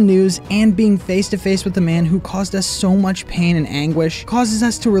 Hearing the news and being face to face with the man who caused us so much pain and anguish causes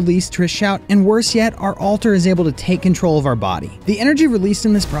us to release Trish out, and worse yet, our alter is able to take control of our body. The energy released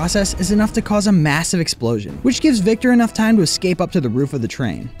in this process is enough to cause a massive explosion, which gives Victor enough time to escape up to the roof of the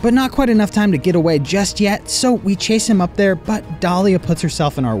train. But not quite enough time to get away just yet, so we chase him up there, but Dahlia puts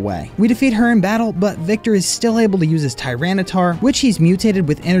herself in our way. We defeat her in battle, but Victor is still able to use his Tyranitar, which he's mutated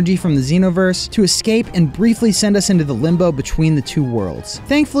with energy from the Xenoverse, to escape and briefly send us into the limbo between the two worlds.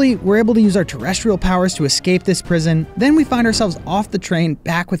 Thankfully, we're able to use our terrestrial powers to escape this prison. Then we find ourselves off the train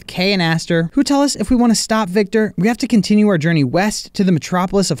back with Kay and Aster, who tell us if we want to stop Victor, we have to continue our journey west to the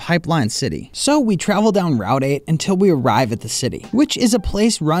metropolis of Hypeline City. So we travel down Route 8 until we arrive at the city, which is a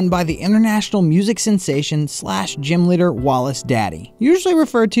place run by the international music sensation / gym leader Wallace Daddy, usually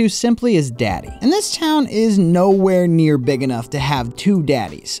referred to simply as Daddy. And this town is nowhere near big enough to have two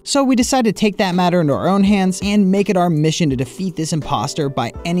daddies. So we decide to take that matter into our own hands and make it our mission to defeat this imposter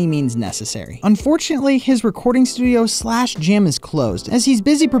by any means necessary. Unfortunately, his recording studio / gym is closed, as he's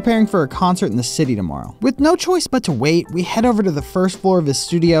busy preparing for a concert in the city tomorrow. With no choice but to wait, we head over to the first floor of his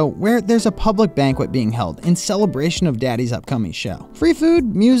studio, where there's a public banquet being held in celebration of Daddy's upcoming show. Free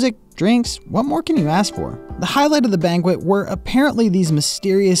food, music, drinks, what more can you ask for? The highlight of the banquet were apparently these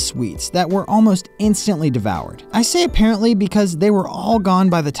mysterious sweets that were almost instantly devoured. I say apparently because they were all gone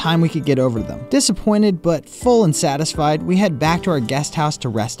by the time we could get over them. Disappointed but full and satisfied, we head back to our guest house to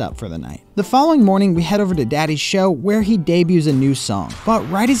rest up for the night. The following morning, we head over to Daddy's show where he debuts a new song. But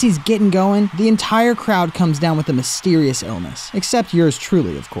right as he's getting going, the entire crowd comes down with a mysterious illness. Except yours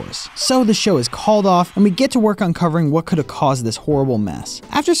truly, of course. So the show is called off, and we get to work uncovering what could have caused this horrible mess.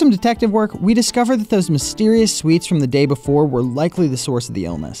 After some detective work, we discover that those mysterious sweets from the day before were likely the source of the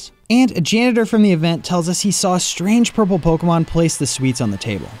illness. And a janitor from the event tells us he saw a strange purple Pokemon place the sweets on the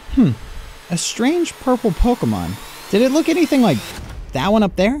table. A strange purple Pokemon? Did it look anything like that one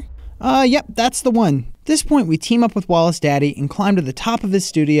up there? Yep, that's the one. At this point, we team up with Wallace Daddy and climb to the top of his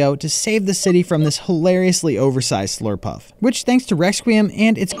studio to save the city from this hilariously oversized Slurpuff, which thanks to Requiem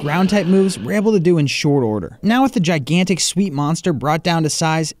and its ground-type moves, we're able to do in short order. Now with the gigantic sweet monster brought down to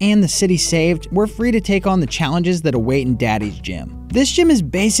size and the city saved, we're free to take on the challenges that await in Daddy's gym. This gym is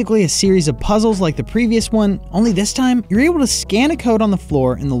basically a series of puzzles like the previous one, only this time you're able to scan a code on the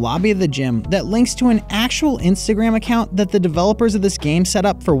floor in the lobby of the gym that links to an actual Instagram account that the developers of this game set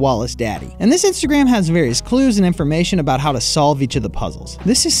up for Wallace Daddy. And this Instagram has various clues and information about how to solve each of the puzzles.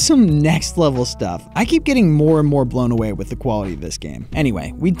 This is some next level stuff. I keep getting more and more blown away with the quality of this game.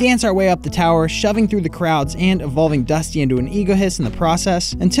 Anyway, we dance our way up the tower, shoving through the crowds and evolving Dusty into an ego hiss in the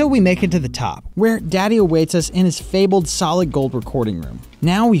process until we make it to the top, where Daddy awaits us in his fabled solid gold recording room.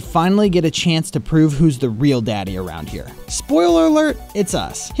 Now we finally get a chance to prove who's the real daddy around here. Spoiler alert, it's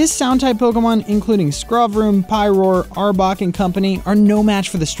us. His sound-type Pokemon, including Scrovroom, Pyroar, Arbok, and company, are no match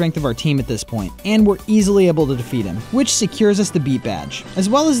for the strength of our team at this point, and we're easily able to defeat him, which secures us the beat badge, as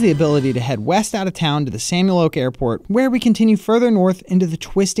well as the ability to head west out of town to the Samuel Oak Airport, where we continue further north into the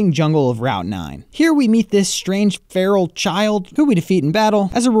twisting jungle of Route 9. Here we meet this strange feral child, who we defeat in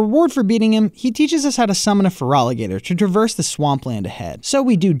battle. As a reward for beating him, he teaches us how to summon a Feraligatr to traverse the swampland ahead. So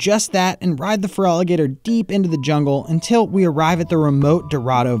we do just that and ride the Feraligatr deep into the jungle until we arrive at the remote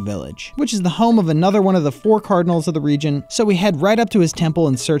Dorado village, which is the home of another one of the 4 cardinals of the region, so we head right up to his temple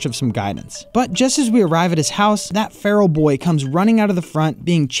in search of some guidance. But just as we arrive at his house, that feral boy comes running out of the front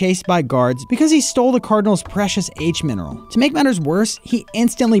being chased by guards because he stole the cardinal's precious H mineral. To make matters worse, he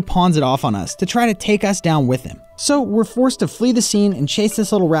instantly pawns it off on us to try to take us down with him. So we're forced to flee the scene and chase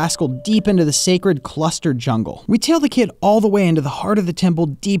this little rascal deep into the sacred clustered jungle. We tail the kid all the way into the heart of the temple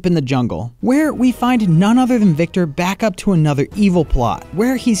deep in the jungle, where we find none other than Victor back up to another evil plot,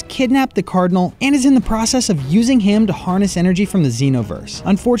 where he's kidnapped the cardinal and is in the process of using him to harness energy from the Xenoverse.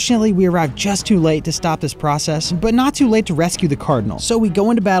 Unfortunately, we arrive just too late to stop this process, but not too late to rescue the cardinal. So we go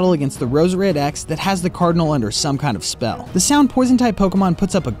into battle against the Roserade X that has the cardinal under some kind of spell. The sound poison type Pokemon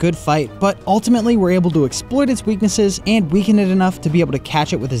puts up a good fight, but ultimately we're able to exploit its weaknesses and weaken it enough to be able to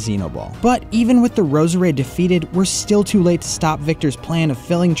catch it with a Xeno Ball. But even with the Roserade defeated, we're still too late to stop Victor's plan of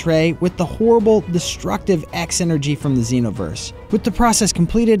filling Trey with the horrible, destructive X energy from the Xenoverse. With the process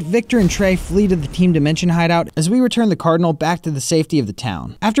completed, Victor and Trey flee to the Team Dimension hideout as we return the Cardinal back to the safety of the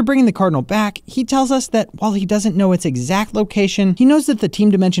town. After bringing the Cardinal back, he tells us that while he doesn't know its exact location, he knows that the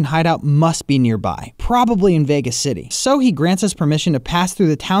Team Dimension hideout must be nearby, probably in Vegas City. So he grants us permission to pass through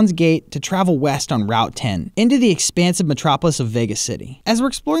the town's gate to travel west on Route 10, into the expansive metropolis of Vegas City. As we're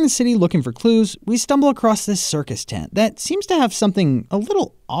exploring the city looking for clues, we stumble across this circus tent that seems to have something a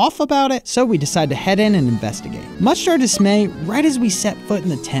little off about it, so we decide to head in and investigate. Much to our dismay, right as we set foot in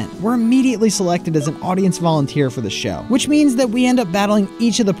the tent, we're immediately selected as an audience volunteer for the show, which means that we end up battling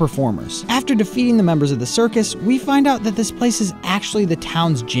each of the performers. After defeating the members of the circus, we find out that this place is actually the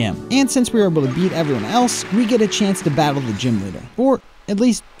town's gym, and since we were able to beat everyone else, we get a chance to battle the gym leader, or at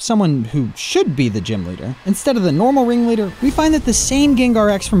least someone who should be the gym leader. Instead of the normal ringleader, we find that the same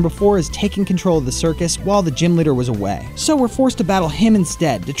Gengar X from before is taking control of the circus while the gym leader was away. So we're forced to battle him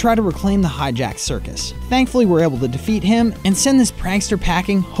instead to try to reclaim the hijacked circus. Thankfully, we're able to defeat him and send this prankster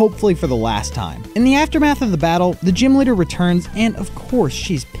packing, hopefully for the last time. In the aftermath of the battle, the gym leader returns and of course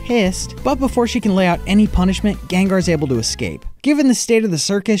she's pissed, but before she can lay out any punishment, Gengar's able to escape. Given the state of the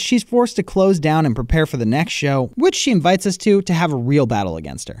circus, she's forced to close down and prepare for the next show, which she invites us to have a real battle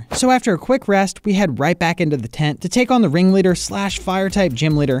against her. So after a quick rest, we head right back into the tent to take on the ringleader / fire-type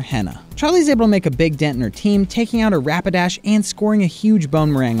gym leader, Henna. Charlie's able to make a big dent in her team, taking out her Rapidash and scoring a huge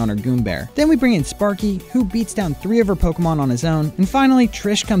Boomerang on her Goombear. Then we bring in Sparky, who beats down 3 of her Pokemon on his own, and finally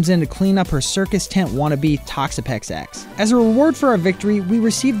Trish comes in to clean up her circus tent wannabe Toxapex X. As a reward for our victory, we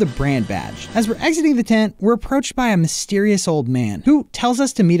receive the brand badge. As we're exiting the tent, we're approached by a mysterious old man, who tells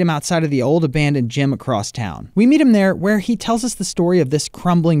us to meet him outside of the old abandoned gym across town. We meet him there, where he tells us the story of this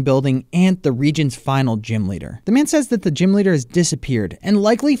crumbling building and the region's final gym leader. The man says that the gym leader has disappeared and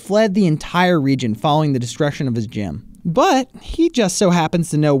likely fled the entire region following the destruction of his gym. But he just so happens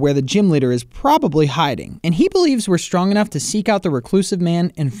to know where the gym leader is probably hiding, and he believes we're strong enough to seek out the reclusive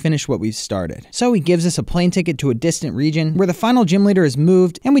man and finish what we've started. So he gives us a plane ticket to a distant region where the final gym leader is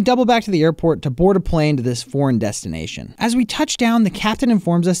moved, and we double back to the airport to board a plane to this foreign destination. As we touch down, the captain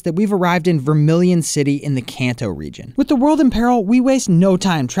informs us that we've arrived in Vermilion City in the Kanto region. With the world in peril, we waste no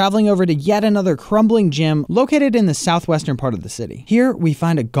time traveling over to yet another crumbling gym located in the southwestern part of the city. Here, we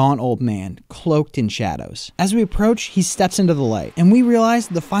find a gaunt old man, cloaked in shadows. As we approach, he steps into the light, and we realize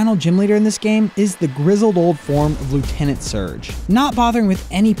the final gym leader in this game is the grizzled old form of Lieutenant Surge. Not bothering with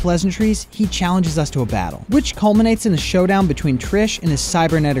any pleasantries, he challenges us to a battle, which culminates in a showdown between Trish and his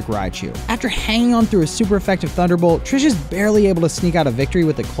cybernetic Raichu. After hanging on through a super effective Thunderbolt, Trish is barely able to sneak out a victory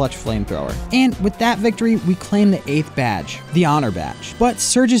with a clutch flamethrower. And with that victory, we claim the 8th badge, the Honor Badge. But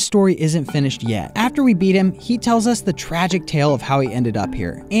Surge's story isn't finished yet. After we beat him, he tells us the tragic tale of how he ended up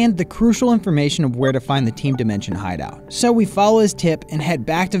here, and the crucial information of where to find the Team Dimension hideout. hideout. So we follow his tip and head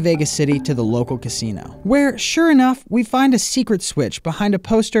back to Vegas City to the local casino, where sure enough, we find a secret switch behind a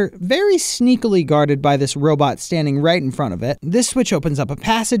poster very sneakily guarded by this robot standing right in front of it. This switch opens up a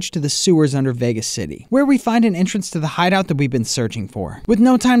passage to the sewers under Vegas City, where we find an entrance to the hideout that we've been searching for. With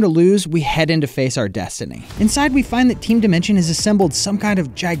no time to lose, we head in to face our destiny. Inside, we find that Team Dimension has assembled some kind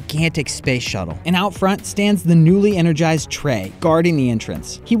of gigantic space shuttle, and out front stands the newly energized Trey, guarding the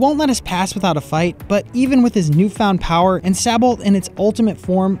entrance. He won't let us pass without a fight, but even with his newfound power and Sabolt in its ultimate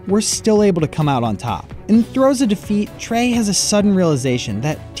form, we're still able to come out on top. In the throes of defeat, Trey has a sudden realization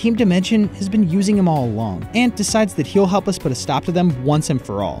that Team Dimension has been using him all along, and decides that he'll help us put a stop to them once and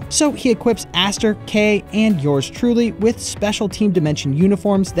for all. So he equips Aster, Kay, and yours truly with special Team Dimension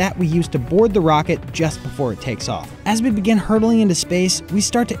uniforms that we use to board the rocket just before it takes off. As we begin hurtling into space, we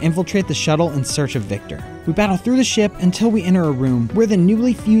start to infiltrate the shuttle in search of Victor. We battle through the ship until we enter a room where the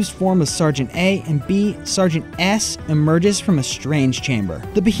newly fused form of Sergeant A and B, Sergeant S, emerges from a strange chamber.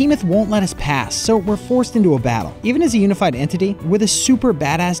 The behemoth won't let us pass, so we're forced into a battle. Even as a unified entity, with a super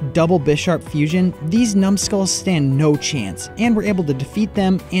badass double Bisharp fusion, these numbskulls stand no chance, and we're able to defeat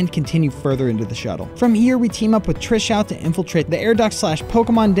them and continue further into the shuttle. From here, we team up with Trish out to infiltrate the air duct /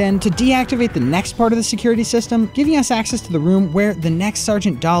 Pokemon den to deactivate the next part of the security system, giving us access to the room where the next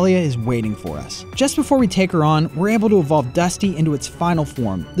Sergeant Dahlia is waiting for us. Just before we take her on, we're able to evolve Dusty into its final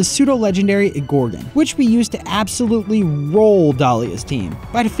form, the pseudo-legendary Igorgon, which we use to absolutely roll Dahlia's team.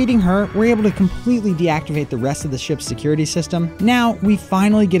 By defeating her, we're able to completely deactivate the rest of the ship's security system. Now, we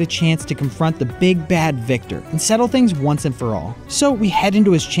finally get a chance to confront the big bad Victor and settle things once and for all. So we head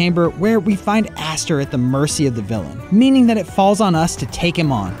into his chamber where we find Aster at the mercy of the villain, meaning that it falls on us to take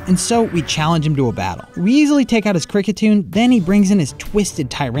him on, and so we challenge him to a battle. We easily take out his Kricketune, then he brings in his twisted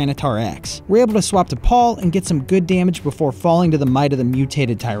Tyranitar X. We're able to swap to Paul and get some good damage before falling to the might of the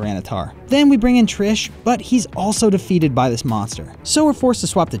mutated Tyranitar. Then we bring in Trish, but he's also defeated by this monster. So we're forced to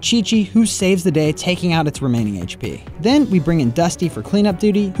swap to Chi-Chi, who saves the day, taking out its remaining HP. Then we bring in Dusty for cleanup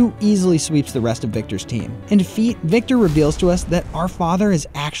duty, who easily sweeps the rest of Victor's team. In defeat, Victor reveals to us that our father is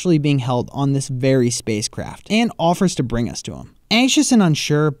actually being held on this very spacecraft, and offers to bring us to him. Anxious and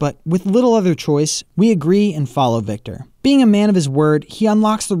unsure, but with little other choice, we agree and follow Victor. Being a man of his word, he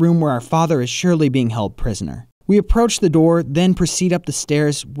unlocks the room where our father is surely being held prisoner. We approach the door, then proceed up the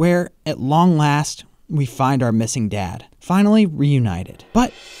stairs where, at long last, we find our missing dad, finally reunited.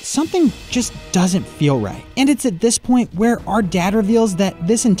 But something just doesn't feel right. And it's at this point where our dad reveals that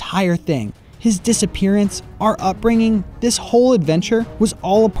this entire thing, his disappearance, our upbringing, this whole adventure was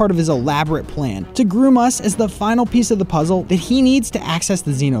all a part of his elaborate plan to groom us as the final piece of the puzzle that he needs to access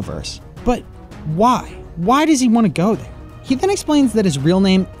the Xenoverse. But why? Why does he want to go there? He then explains that his real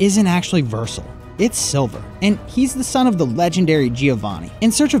name isn't actually Versal. It's Silver, and he's the son of the legendary Giovanni.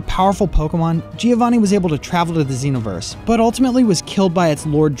 In search of powerful Pokemon, Giovanni was able to travel to the Xenoverse, but ultimately was killed by its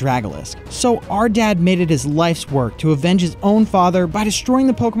Lord Dragolisk. So our dad made it his life's work to avenge his own father by destroying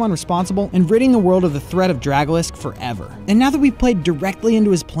the Pokemon responsible and ridding the world of the threat of Dragolisk forever. And now that we've played directly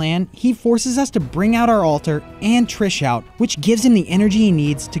into his plan, he forces us to bring out our altar and Trish out, which gives him the energy he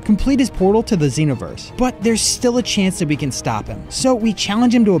needs to complete his portal to the Xenoverse. But there's still a chance that we can stop him. So we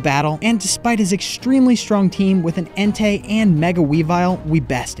challenge him to a battle, and despite his extremely strong team with an Entei and Mega Weavile, we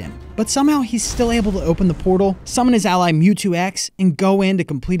best him. But somehow he's still able to open the portal, summon his ally Mewtwo X, and go in to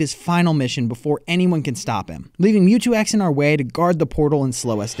complete his final mission before anyone can stop him, leaving Mewtwo X in our way to guard the portal and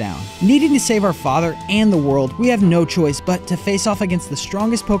slow us down. Needing to save our father and the world, we have no choice but to face off against the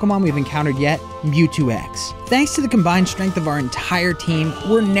strongest Pokemon we've encountered yet, Mewtwo X. Thanks to the combined strength of our entire team,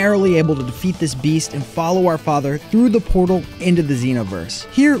 we're narrowly able to defeat this beast and follow our father through the portal into the Xenoverse.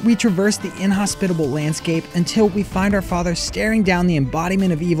 Here, we traverse the inhospitable landscape until we find our father staring down the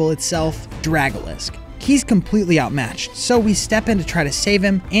embodiment of evil itself, Dragolisk. He's completely outmatched, so we step in to try to save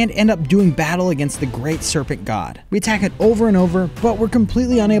him and end up doing battle against the great serpent god. We attack it over and over, but we're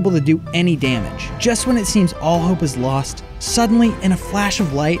completely unable to do any damage. Just when it seems all hope is lost, suddenly, in a flash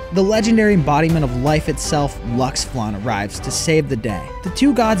of light, the legendary embodiment of life itself, Luxflawn, arrives to save the day. The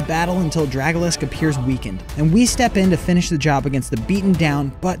two gods battle until Dragolisk appears weakened, and we step in to finish the job against the beaten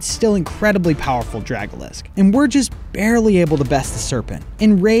down, but still incredibly powerful Dragolisk. And we're just barely able to best the serpent.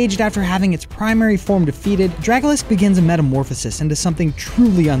 Enraged after having its primary form defeated, Dragolisk begins a metamorphosis into something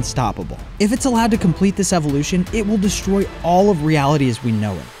truly unstoppable. If it's allowed to complete this evolution, it will destroy all of reality as we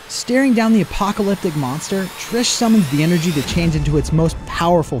know it. Staring down the apocalyptic monster, Trish summons the energy to change into its most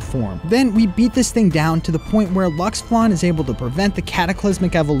powerful form. Then we beat this thing down to the point where Luxflawn is able to prevent the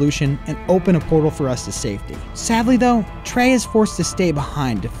cataclysmic evolution and open a portal for us to safety. Sadly though, Trey is forced to stay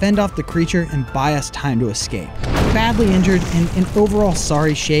behind to fend off the creature and buy us time to escape. Badly injured and in overall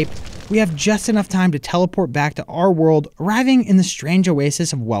sorry shape, we have just enough time to teleport back to our world, arriving in the strange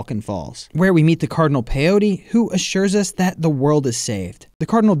oasis of Welkin Falls, where we meet the Cardinal Peyote, who assures us that the world is saved. The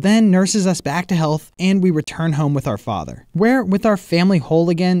Cardinal then nurses us back to health, and we return home with our father, where, with our family whole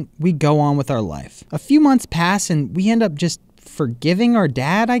again, we go on with our life. A few months pass, and we end up just forgiving our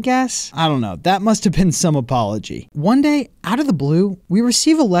dad, I guess? I don't know, that must have been some apology. One day, out of the blue, we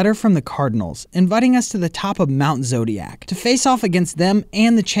receive a letter from the Cardinals inviting us to the top of Mount Zodiac to face off against them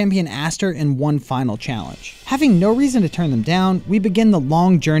and the champion Aster in one final challenge. Having no reason to turn them down, we begin the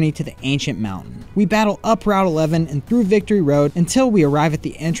long journey to the ancient mountain. We battle up Route 11 and through Victory Road until we arrive at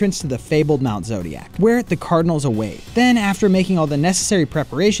the entrance to the fabled Mount Zodiac, where the Cardinals await. Then, after making all the necessary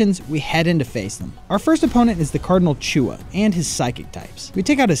preparations, we head in to face them. Our first opponent is the Cardinal Chua and his psychic types. We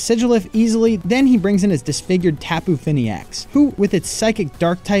take out his Sigilif easily, then he brings in his disfigured Tapu Fini X, who, with its psychic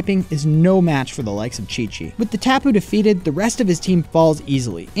dark typing, is no match for the likes of Chi-Chi. With the Tapu defeated, the rest of his team falls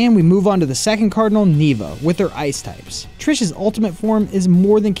easily, and we move on to the second Cardinal, Neva, with her ice types. Trish's ultimate form is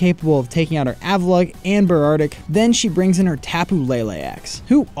more than capable of taking out her Avalugg and Berardic, then she brings in her Tapu Lele X,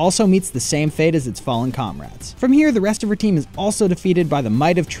 who also meets the same fate as its fallen comrades. From here, the rest of her team is also defeated by the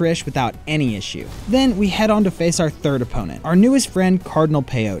might of Trish without any issue. Then we head on to face our third opponent, our newest friend, Cardinal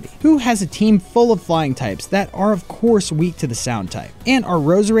Peyote, who has a team full of flying types that are of course weak to the sound type. And our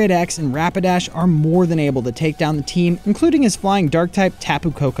Roserade X and Rapidash are more than able to take down the team, including his flying dark type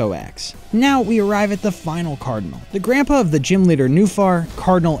Tapu Koko X. Now we arrive at the final Cardinal, the grandpa of the gym leader Nufar,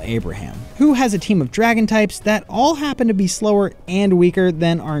 Cardinal Abraham, who has a team of dragon types that all happen to be slower and weaker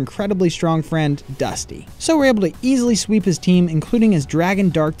than our incredibly strong friend Dusty. So we're able to easily sweep his team, including his dragon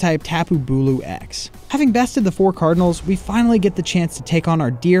dark type Tapu Bulu X. Having bested the four Cardinals, we finally get the chance to take on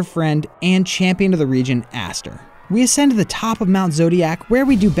our dear friend and champion of the region, Aster. We ascend to the top of Mount Zodiac, where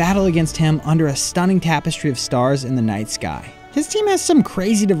we do battle against him under a stunning tapestry of stars in the night sky. His team has some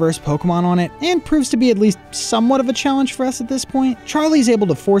crazy diverse Pokemon on it, and proves to be at least somewhat of a challenge for us at this point. Charlie's able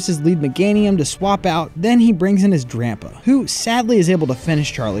to force his lead Meganium to swap out, then he brings in his Drampa, who sadly is able to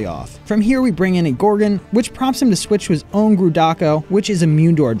finish Charlie off. From here we bring in a Gorgon, which prompts him to switch to his own Grudako, which is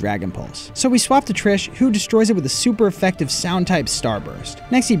immune to our Dragon Pulse. So we swap to Trish, who destroys it with a super effective sound type Starburst.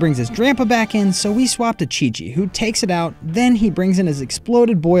 Next he brings his Drampa back in, so we swap to Chi-Chi, who takes it out, then he brings in his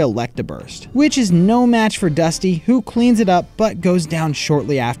exploded boy Electaburst, which is no match for Dusty, who cleans it up but goes down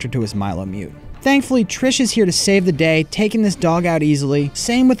shortly after to his Milo-Mute. Thankfully, Trish is here to save the day, taking this dog out easily,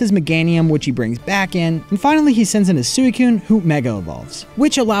 same with his Meganium, which he brings back in, and finally he sends in his Suicune, who Mega Evolves,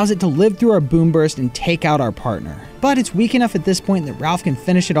 which allows it to live through our Boom Burst and take out our partner. But it's weak enough at this point that Ralph can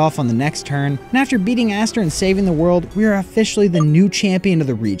finish it off on the next turn, and after beating Aster and saving the world, we are officially the new champion of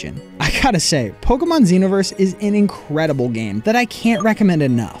the region. I gotta say, Pokemon Xenoverse is an incredible game that I can't recommend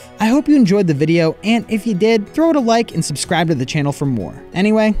enough. I hope you enjoyed the video, and if you did, throw it a like and subscribe to the channel for more.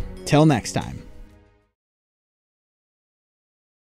 Anyway, till next time.